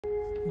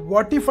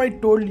What if I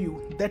told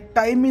you that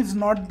time is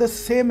not the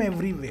same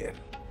everywhere?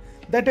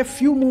 That a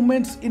few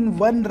moments in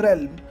one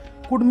realm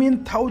could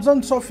mean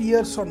thousands of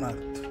years on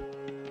earth?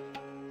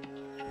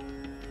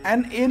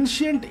 An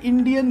ancient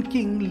Indian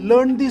king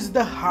learned this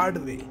the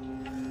hard way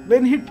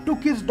when he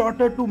took his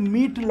daughter to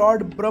meet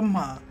Lord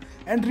Brahma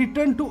and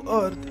returned to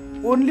earth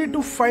only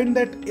to find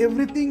that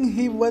everything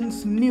he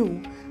once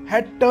knew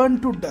had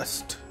turned to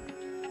dust.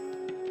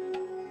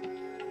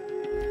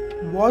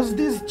 Was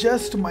this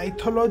just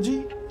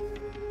mythology?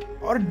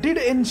 Or did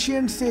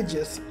ancient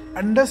sages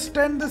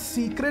understand the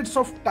secrets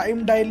of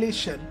time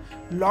dilation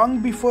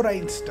long before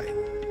Einstein?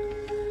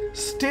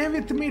 Stay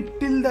with me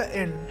till the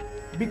end,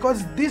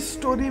 because this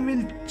story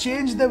will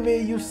change the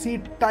way you see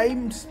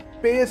time,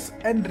 space,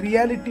 and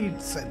reality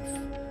itself.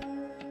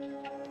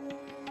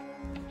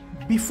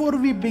 Before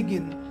we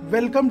begin,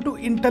 welcome to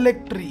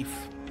Intellect Reef.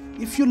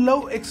 If you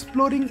love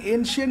exploring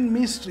ancient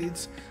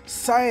mysteries,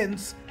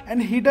 science,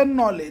 and hidden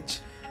knowledge,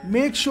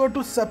 make sure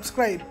to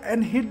subscribe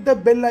and hit the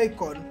bell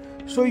icon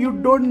so you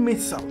don't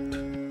miss out.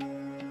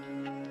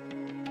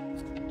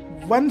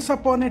 Once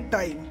upon a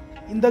time,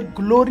 in the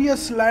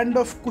glorious land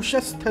of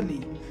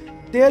Kushasthali,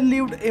 there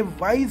lived a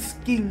wise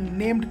king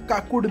named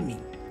Kakudmi.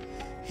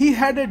 He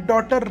had a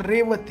daughter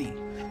Revati,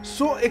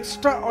 so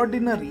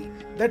extraordinary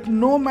that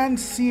no man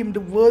seemed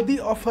worthy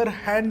of her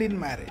hand in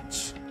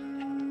marriage.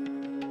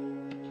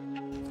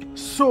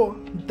 So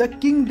the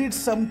king did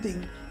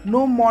something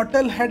no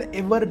mortal had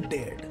ever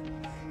dared.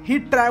 He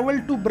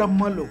travelled to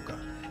Brahmaloka,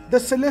 the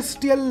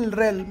celestial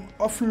realm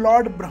of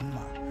Lord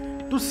Brahma,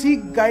 to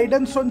seek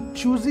guidance on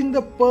choosing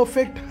the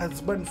perfect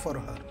husband for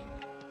her.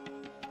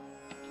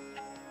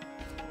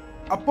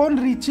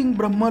 Upon reaching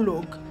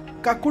Brahmaloka,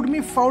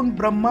 Kakudmi found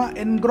Brahma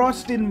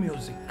engrossed in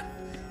music.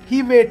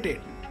 He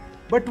waited,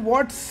 but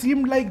what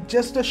seemed like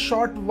just a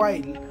short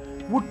while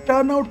would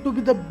turn out to be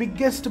the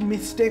biggest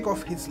mistake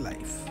of his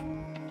life.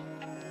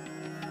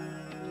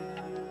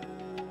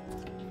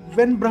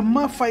 When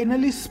Brahma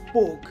finally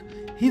spoke,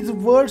 his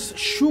words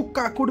shook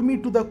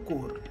Kakudmi to the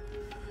core.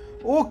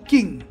 "O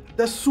king,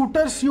 the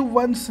suitors you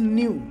once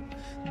knew,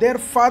 their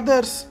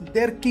fathers,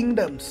 their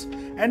kingdoms,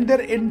 and their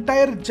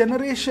entire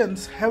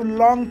generations have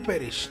long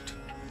perished.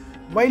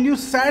 While you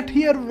sat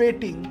here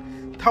waiting,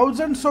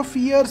 thousands of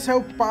years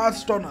have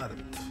passed on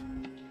earth."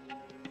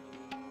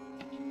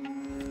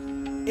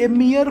 A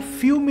mere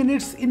few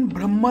minutes in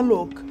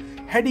Brahmaloka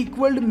had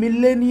equaled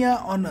millennia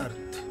on earth.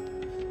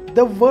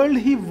 The world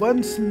he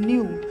once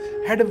knew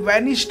had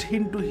vanished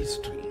into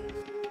history.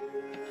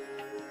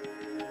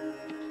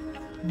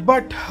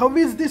 But how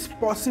is this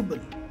possible?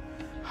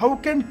 How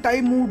can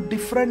time move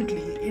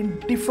differently in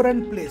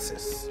different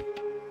places?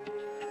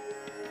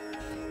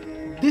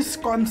 This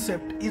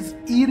concept is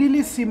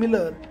eerily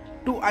similar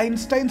to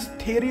Einstein's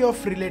theory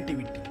of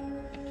relativity,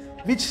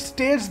 which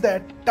states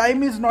that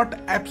time is not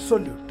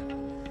absolute.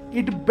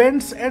 It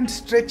bends and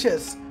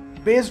stretches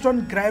based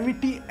on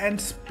gravity and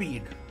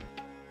speed.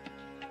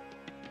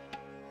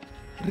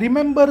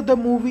 Remember the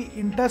movie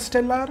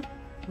Interstellar,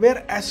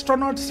 where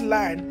astronauts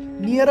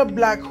land near a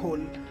black hole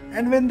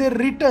and when they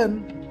return,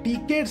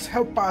 decades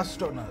have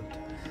passed on Earth.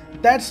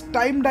 That's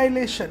time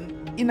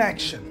dilation in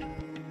action.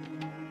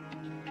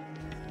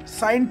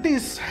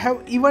 Scientists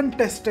have even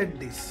tested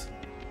this.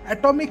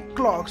 Atomic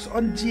clocks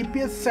on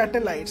GPS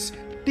satellites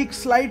tick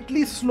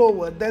slightly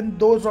slower than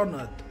those on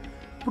Earth,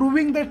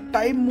 proving that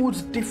time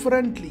moves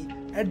differently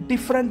at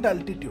different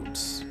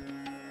altitudes.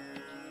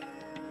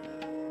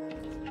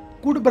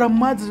 Could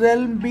Brahma's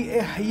realm be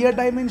a higher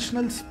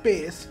dimensional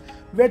space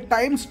where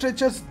time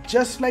stretches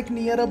just like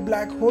near a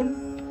black hole?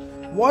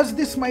 Was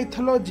this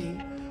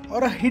mythology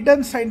or a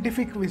hidden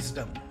scientific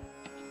wisdom?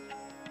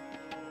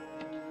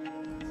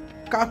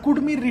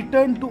 Kakudmi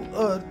returned to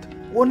Earth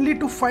only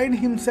to find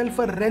himself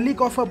a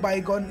relic of a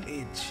bygone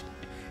age.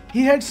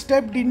 He had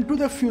stepped into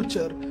the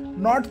future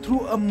not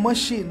through a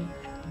machine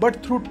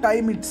but through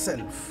time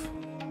itself.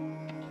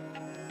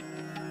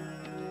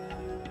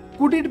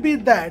 Could it be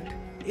that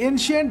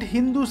ancient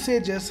Hindu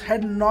sages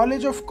had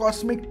knowledge of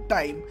cosmic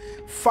time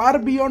far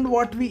beyond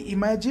what we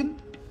imagine?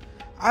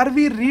 Are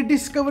we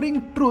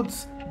rediscovering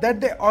truths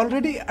that they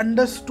already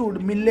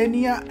understood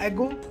millennia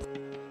ago?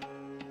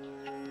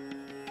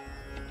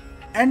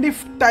 And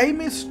if time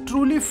is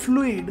truly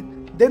fluid,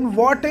 then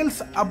what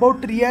else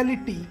about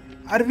reality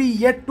are we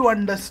yet to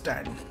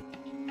understand?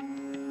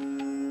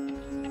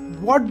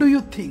 What do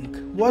you think?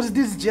 Was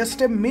this just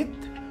a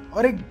myth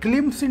or a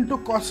glimpse into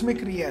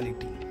cosmic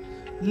reality?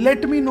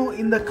 Let me know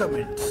in the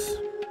comments.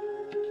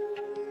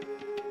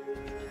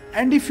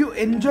 And if you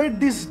enjoyed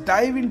this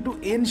dive into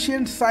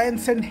ancient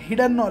science and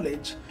hidden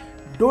knowledge,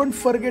 don't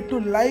forget to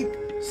like,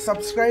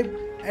 subscribe,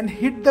 and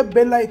hit the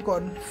bell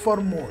icon for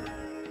more.